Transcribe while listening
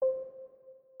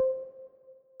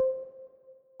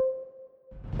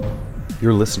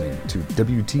You're listening to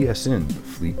WTSN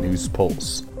Fleet News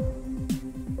Pulse.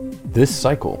 This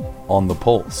cycle on the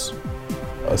Pulse,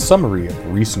 a summary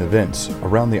of recent events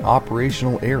around the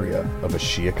operational area of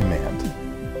ASHIA Command.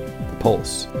 The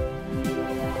Pulse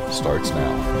starts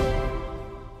now.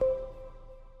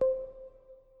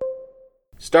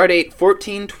 Stardate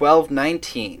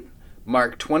 14/12/19,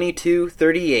 Mark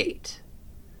 2238.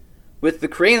 With the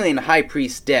Corellian High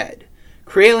Priest dead,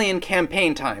 Corellian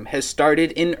campaign time has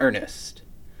started in earnest.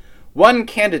 One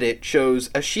candidate chose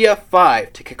ASHIA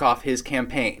 5 to kick off his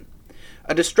campaign,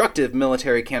 a destructive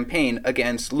military campaign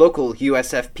against local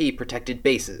USFP-protected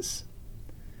bases.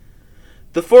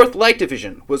 The 4th Light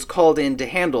Division was called in to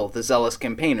handle the zealous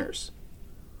campaigners.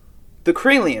 The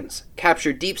Corellians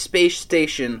captured Deep Space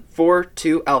Station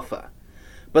 4-2 Alpha,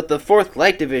 but the 4th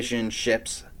Light Division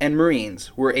ships and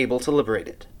Marines were able to liberate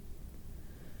it.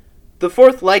 The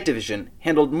 4th Light Division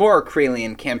handled more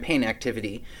Corellian campaign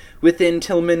activity within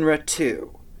Tilminra 2,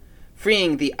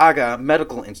 freeing the Aga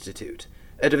Medical Institute,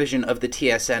 a division of the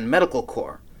TSN Medical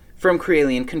Corps, from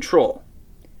Corellian control.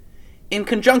 In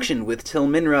conjunction with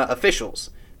Tilminra officials,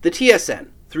 the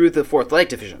TSN, through the 4th Light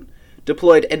Division,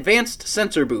 deployed advanced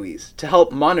sensor buoys to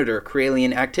help monitor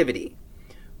Corellian activity.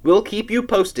 We'll keep you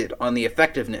posted on the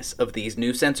effectiveness of these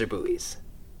new sensor buoys.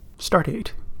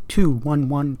 Stardate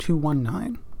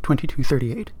 211219.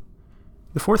 2238.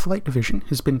 The 4th Light Division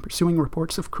has been pursuing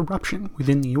reports of corruption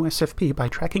within the USFP by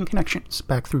tracking connections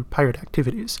back through pirate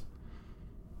activities.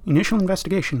 Initial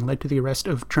investigation led to the arrest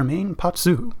of Tremaine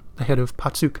Potsu, the head of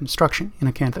Potsu Construction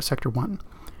in Acantha Sector 1.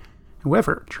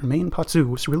 However, Tremaine Potsu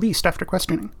was released after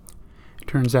questioning. It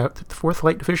turns out that the 4th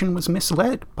Light Division was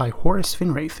misled by Horace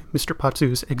Finwraith, Mr.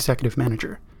 Potsu's executive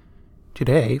manager.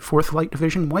 Today, 4th Light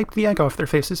Division wiped the egg off their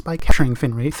faces by capturing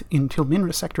Finwraith in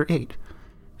Tilminra Sector 8.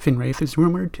 Finwraith is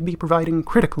rumored to be providing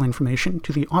critical information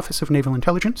to the Office of Naval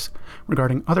Intelligence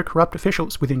regarding other corrupt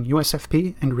officials within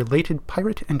USFP and related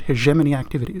pirate and hegemony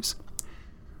activities.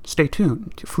 Stay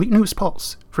tuned to Fleet News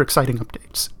Pulse for exciting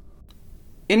updates.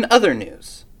 In other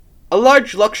news, a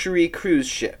large luxury cruise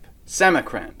ship,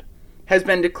 Samarkand, has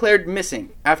been declared missing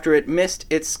after it missed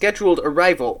its scheduled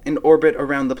arrival in orbit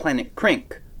around the planet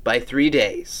Krink by 3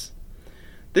 days.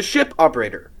 The ship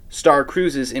operator, Star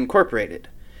Cruises Incorporated,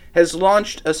 has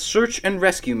launched a search and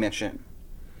rescue mission.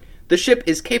 The ship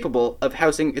is capable of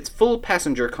housing its full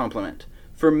passenger complement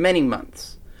for many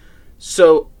months,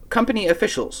 so company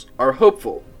officials are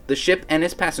hopeful the ship and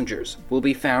its passengers will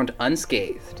be found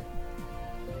unscathed.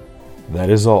 That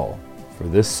is all for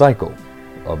this cycle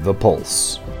of the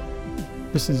Pulse.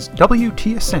 This is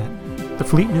WTSN, the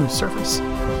Fleet News Service.